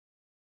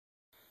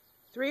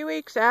3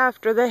 weeks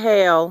after the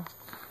hail,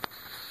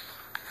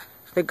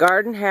 the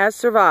garden has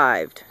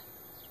survived.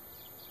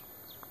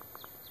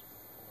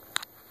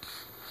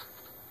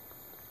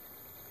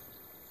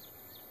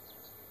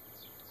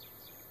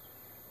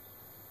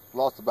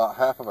 Lost about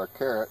half of our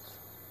carrots.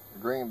 The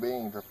green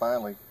beans are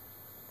finally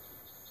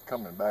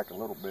coming back a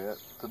little bit.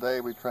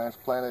 Today we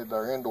transplanted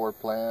our indoor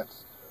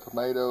plants,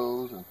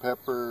 tomatoes and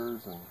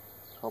peppers and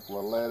a couple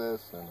of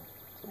lettuce and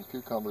some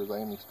cucumbers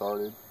Amy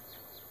started.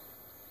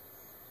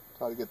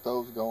 Try to get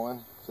those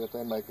going, see if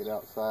they make it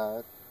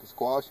outside. The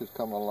squash is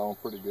coming along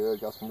pretty good.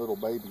 Got some little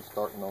babies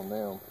starting on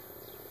them.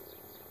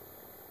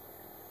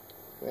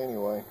 But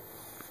anyway,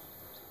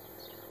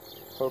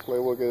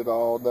 hopefully we'll get it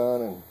all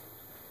done and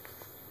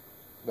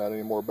not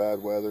any more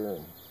bad weather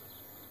and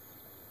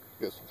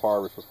get some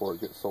harvest before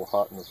it gets so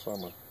hot in the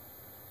summer.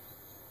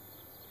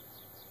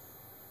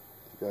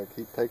 You gotta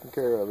keep taking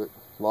care of it.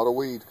 A lot of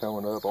weeds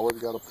coming up. Always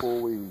gotta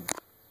pull weeds.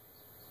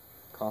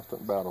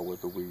 Constant battle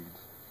with the weeds.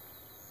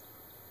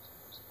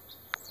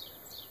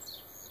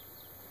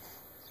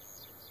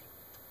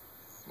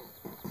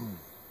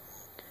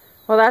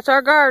 Well, that's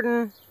our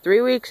garden.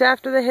 3 weeks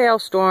after the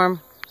hailstorm.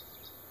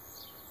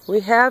 We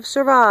have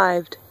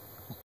survived.